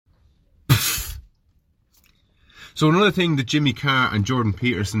So another thing that Jimmy Carr and Jordan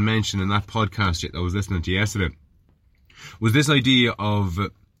Peterson mentioned in that podcast that I was listening to yesterday was this idea of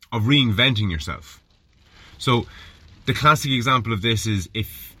reinventing yourself. So the classic example of this is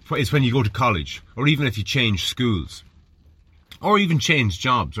when you go to college, or even if you change schools, or even change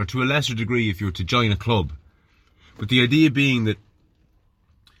jobs, or to a lesser degree if you were to join a club. But the idea being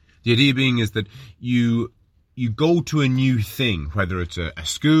is that you go to a new thing, whether it's a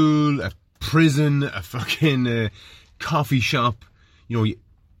school, a prison, a fucking coffee shop, and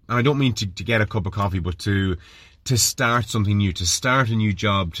I don't mean to get a cup of coffee, but to start something new, to start a new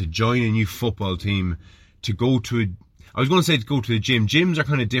job, to join a new football team, to go to I was going to say to go to the gym. Gyms are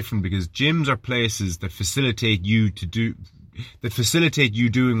kind of different because gyms are places that facilitate you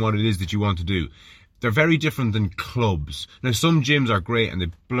doing what it is that you want to do. They're very different than clubs. Now, some gyms are great and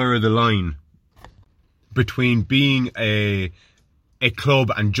they blur the line between being a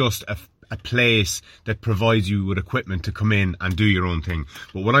club and just a place that provides you with equipment to come in and do your own thing.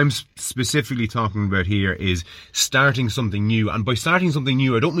 But what I'm specifically talking about here is starting something new. And by starting something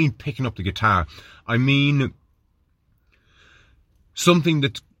new, I don't mean picking up the guitar. I mean something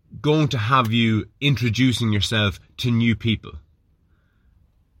that's going to have you introducing yourself to new people.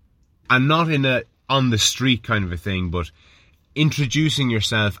 And not in a on the street kind of a thing, but introducing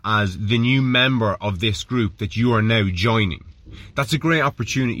yourself as the new member of this group that you are now joining. That's a great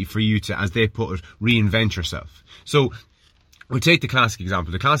opportunity for you to, as they put it, reinvent yourself. So we'll take the classic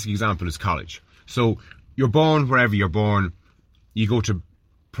example. The classic example is college. So you're born wherever you're born. You go to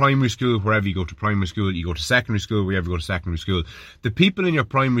primary school wherever you go to primary school. You go to secondary school wherever you go to secondary school. The people in your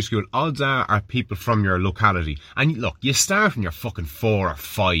primary school, odds are people from your locality. And look, you start when you're fucking 4 or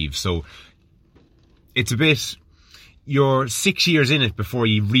 5, so it's a bit, you're 6 years in it before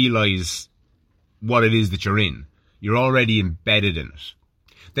you realise what it is that you're in. You're already embedded in it.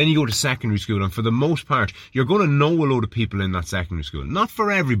 Then you go to secondary school, and for the most part, you're going to know a load of people in that secondary school. Not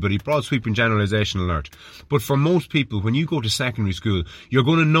for everybody, broad sweeping generalisation alert. But for most people, when you go to secondary school, you're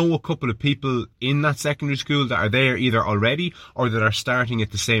going to know a couple of people in that secondary school that are there either already or that are starting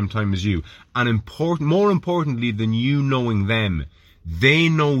at the same time as you. And more importantly than you knowing them, they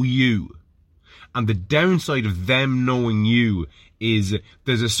know you. And the downside of them knowing you is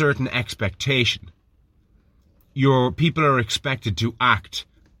there's a certain expectation. Your people are expected to act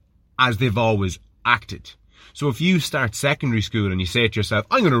as they've always acted. So if you start secondary school and you say to yourself,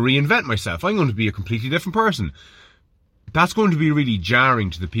 I'm going to reinvent myself, I'm going to be a completely different person, that's going to be really jarring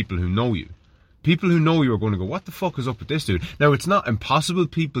to the people who know you. People who know you are going to go, what the fuck is up with this dude? Now, it's not impossible.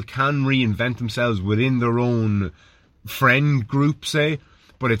 People can reinvent themselves within their own friend group, say,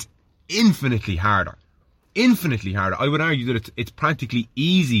 but it's infinitely harder. Infinitely harder. I would argue that it's practically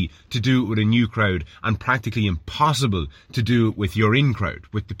easy to do it with a new crowd and practically impossible to do it with your in crowd,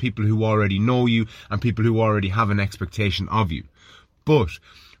 with the people who already know you and people who already have an expectation of you. But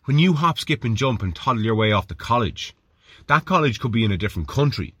when you hop, skip and jump and toddle your way off to college, that college could be in a different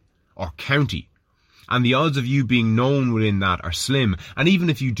country or county, and the odds of you being known within that are slim. And even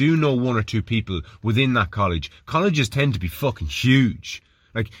if you do know one or two people within that college, colleges tend to be fucking huge.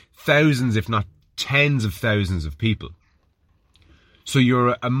 Like thousands, if not tens of thousands of people. So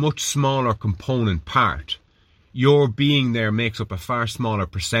you're a much smaller component part. Your being there makes up a far smaller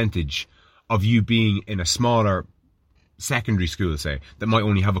percentage of you being in a smaller secondary school, say, that might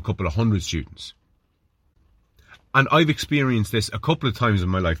only have a couple of hundred students. And I've experienced this a couple of times in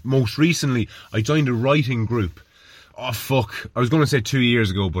my life. Most recently, I joined a writing group. Oh, fuck. I was going to say 2 years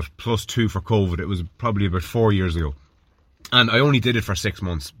ago, but +2 for COVID. It was probably about 4 years ago. And I only did it for 6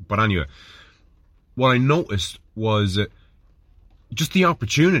 months. But anyway, what I noticed was just the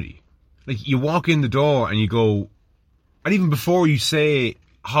opportunity. Like, you walk in the door and you go, and even before you say,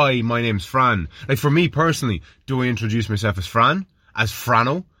 hi, my name's Fran. Like, for me personally, do I introduce myself as Fran? As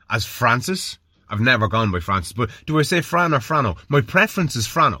Frano? As Francis? I've never gone by Francis, but do I say Fran or Frano? My preference is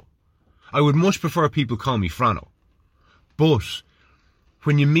Frano. I would much prefer people call me Frano. But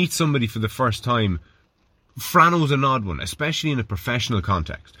when you meet somebody for the first time, Frano's an odd one, especially in a professional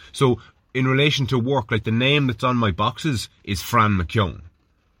context. So, in relation to work, like the name that's on my boxes is Fran McKeown.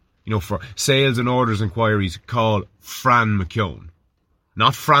 You know, for sales and orders inquiries, call Fran McKeown,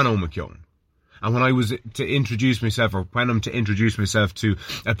 not Frano McKeown. And when I was to introduce myself, or when I'm to introduce myself to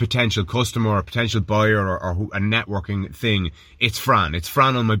a potential customer or a potential buyer or a networking thing, it's Fran. It's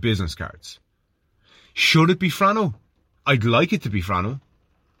Fran on my business cards. Should it be Frano? I'd like it to be Frano.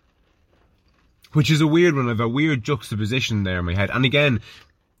 Which is a weird one. I have a weird juxtaposition there in my head. And again,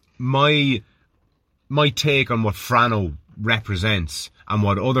 my take on what Frano represents and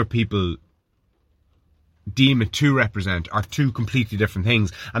what other people deem it to represent are two completely different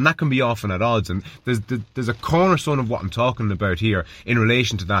things, and that can be often at odds. And there's a cornerstone of what I'm talking about here in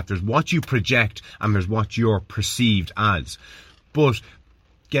relation to that. There's what you project and there's what you're perceived as. But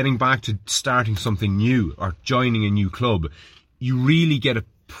getting back to starting something new or joining a new club, you really get a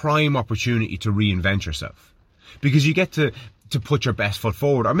prime opportunity to reinvent yourself, because you get to put your best foot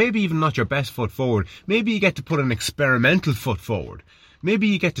forward, or maybe even not your best foot forward. Maybe you get to put an experimental foot forward. Maybe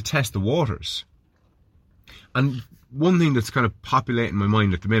you get to test the waters. And one thing that's kind of populating my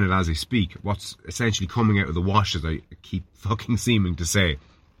mind at the minute as I speak, what's essentially coming out of the wash, as I keep fucking seeming to say,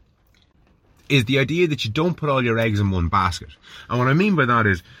 is the idea that you don't put all your eggs in one basket. And what I mean by that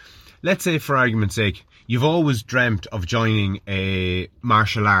is, let's say for argument's sake, you've always dreamt of joining a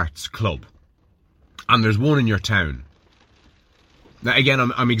martial arts club, and there's one in your town. Now again,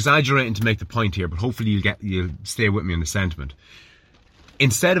 I'm exaggerating to make the point here, but hopefully you'll stay with me on the sentiment.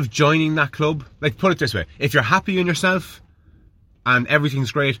 Instead of joining that club, like, put it this way, if you're happy in yourself and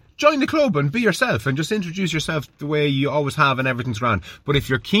everything's great, join the club and be yourself and just introduce yourself the way you always have and everything's grand. But if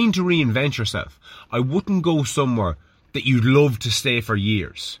you're keen to reinvent yourself, I wouldn't go somewhere that you'd love to stay for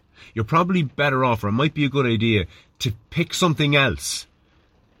years. You're probably better off, or it might be a good idea, to pick something else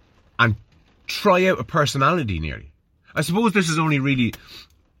and try out a personality nearly. I suppose this is only really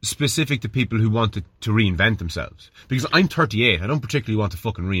specific to people who want to reinvent themselves. Because I'm 38, I don't particularly want to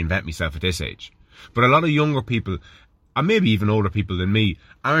fucking reinvent myself at this age. But a lot of younger people, and maybe even older people than me,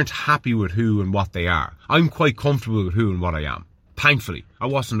 aren't happy with who and what they are. I'm quite comfortable with who and what I am. Thankfully. I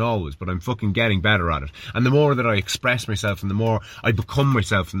wasn't always, but I'm fucking getting better at it. And the more that I express myself, and the more I become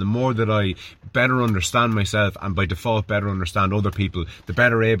myself, and the more that I better understand myself, and by default better understand other people, the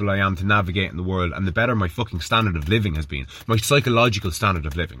better able I am to navigate in the world, and the better my fucking standard of living has been. My psychological standard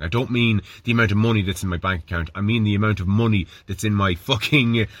of living. I don't mean the amount of money that's in my bank account. I mean the amount of money that's in my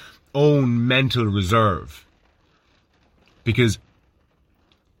fucking own mental reserve. Because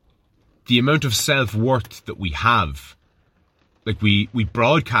the amount of self-worth that we have, like, we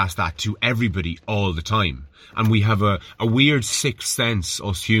broadcast that to everybody all the time. And we have a weird sixth sense,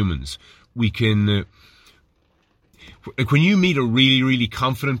 us humans. We can... like, when you meet a really, really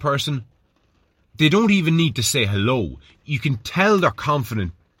confident person, they don't even need to say hello. You can tell they're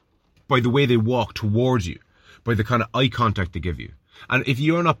confident by the way they walk towards you, by the kind of eye contact they give you. And if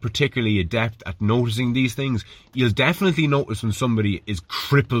you're not particularly adept at noticing these things, you'll definitely notice when somebody is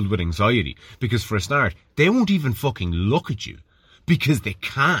crippled with anxiety. Because for a start, they won't even fucking look at you. Because they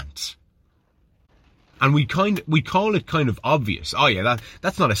can't. And we call it kind of obvious. Oh yeah,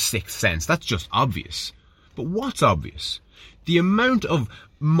 that's not a sixth sense, that's just obvious. But what's obvious? The amount of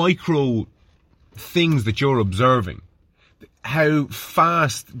micro things that you're observing. How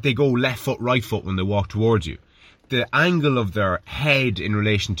fast they go left foot, right foot when they walk towards you. The angle of their head in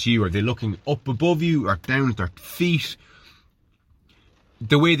relation to you. Are they looking up above you or down at their feet?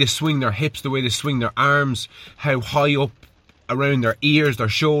 The way they swing their hips, the way they swing their arms. How high up around their ears, their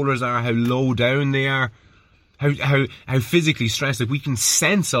shoulders are, how low down they are, how physically stressed. Like, we can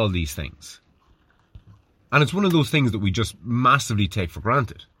sense all these things. And it's one of those things that we just massively take for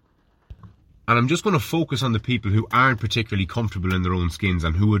granted. And I'm just going to focus on the people who aren't particularly comfortable in their own skins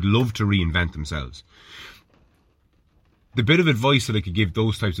and who would love to reinvent themselves. The bit of advice that I could give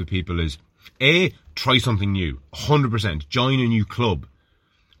those types of people is, A, try something new, 100%. Join a new club.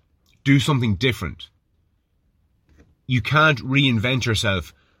 Do something different. You can't reinvent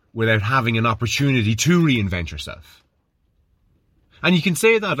yourself without having an opportunity to reinvent yourself. And you can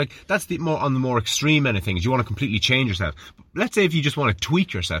say that, like, that's on the more extreme end of things. You want to completely change yourself. Let's say if you just want to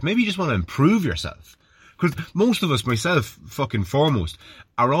tweak yourself, maybe you just want to improve yourself. Because most of us, myself fucking foremost,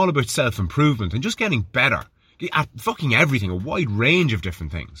 are all about self-improvement and just getting better at fucking everything, a wide range of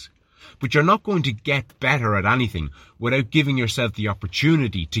different things. But you're not going to get better at anything without giving yourself the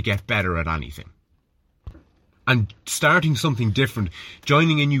opportunity to get better at anything. And starting something different,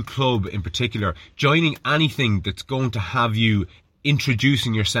 joining a new club in particular, joining anything that's going to have you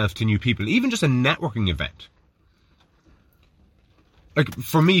introducing yourself to new people, even just a networking event. Like,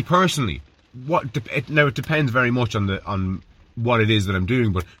 for me personally, it depends very much on what it is that I'm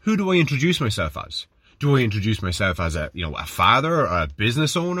doing, but who do I introduce myself as? Do I introduce myself as a father, a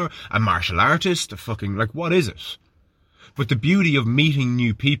business owner, a martial artist, what is it? But the beauty of meeting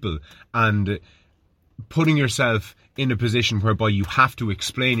new people and putting yourself in a position whereby you have to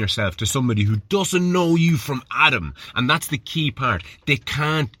explain yourself to somebody who doesn't know you from Adam, and that's the key part. They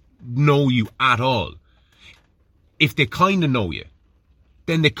can't know you at all. If they kind of know you,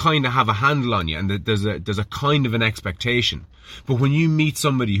 then they kind of have a handle on you, and there's a kind of an expectation. But when you meet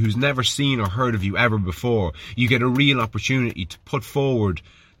somebody who's never seen or heard of you ever before, you get a real opportunity to put forward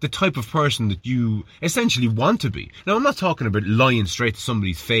the type of person that you essentially want to be. Now, I'm not talking about lying straight to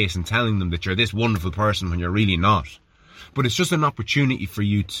somebody's face and telling them that you're this wonderful person when you're really not. But it's just an opportunity for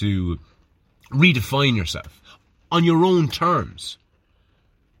you to redefine yourself on your own terms.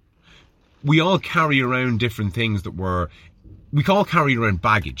 We all carry around different things we all carry around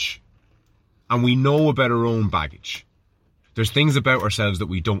baggage. And we know about our own baggage. There's things about ourselves that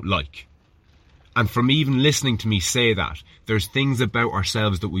we don't like. And from even listening to me say that, there's things about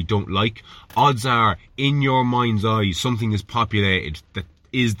ourselves that we don't like. Odds are, in your mind's eye, something is populated that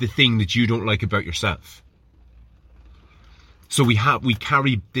is the thing that you don't like about yourself. So we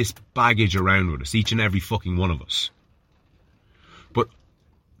carry this baggage around with us, each and every fucking one of us. But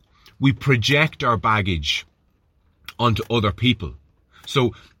we project our baggage onto other people.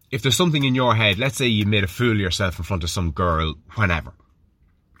 So if there's something in your head, let's say you made a fool of yourself in front of some girl, whenever,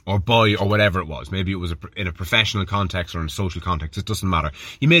 or boy, or whatever it was. Maybe it was in a professional context or in a social context. It doesn't matter.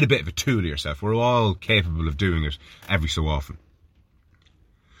 You made a bit of a tool of yourself. We're all capable of doing it every so often.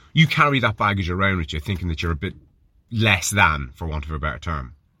 You carry that baggage around with you, thinking that you're a bit less than, for want of a better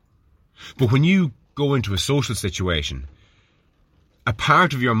term. But when you go into a social situation, a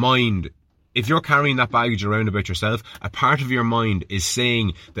part of your mind, if you're carrying that baggage around about yourself, a part of your mind is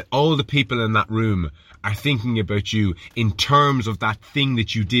saying that all the people in that room are thinking about you in terms of that thing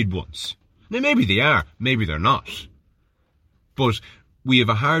that you did once. Now, maybe they are, maybe they're not. But we have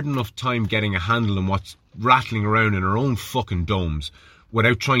a hard enough time getting a handle on what's rattling around in our own fucking domes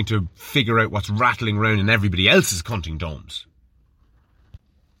without trying to figure out what's rattling around in everybody else's cunting domes.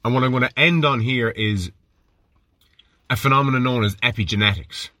 And what I'm going to end on here is a phenomenon known as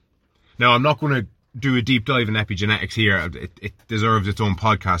epigenetics. Now, I'm not going to do a deep dive in epigenetics here. It deserves its own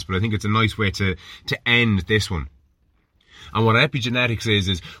podcast, but I think it's a nice way to end this one. And what epigenetics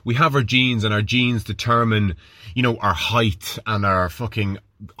is we have our genes, and our genes determine, our height and our fucking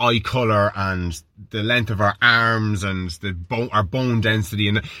eye colour and the length of our arms and our bone density,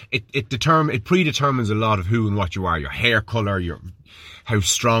 and it predetermines a lot of who and what you are, your hair colour, how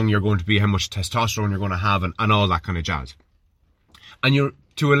strong you're going to be, how much testosterone you're going to have, and all that kind of jazz. And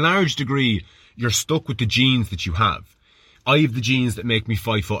to a large degree, you're stuck with the genes that you have. I have the genes that make me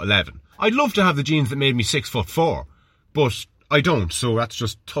 5'11". I'd love to have the genes that made me 6'4", but I don't, so that's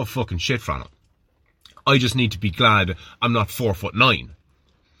just tough fucking shit, Franel. I just need to be glad I'm not 4'9".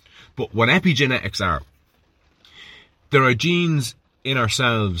 But what epigenetics are, there are genes in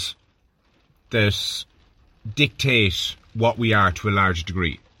ourselves that dictate what we are to a large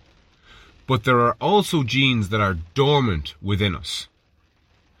degree. But there are also genes that are dormant within us.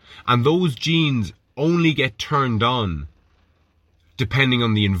 And those genes only get turned on depending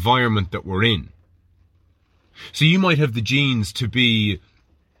on the environment that we're in. So you might have the genes to be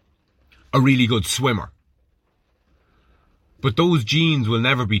a really good swimmer. But those genes will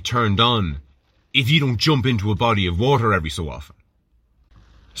never be turned on if you don't jump into a body of water every so often.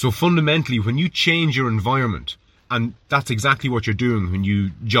 So fundamentally, when you change your environment, and that's exactly what you're doing when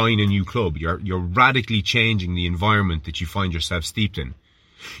you join a new club, you're radically changing the environment that you find yourself steeped in.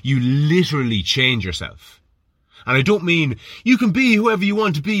 You literally change yourself. And I don't mean you can be whoever you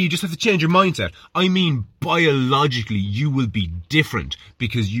want to be, you just have to change your mindset. I mean biologically you will be different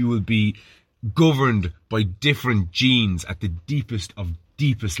because you will be governed by different genes at the deepest of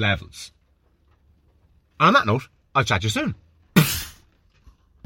deepest levels. And on that note, I'll chat to you soon.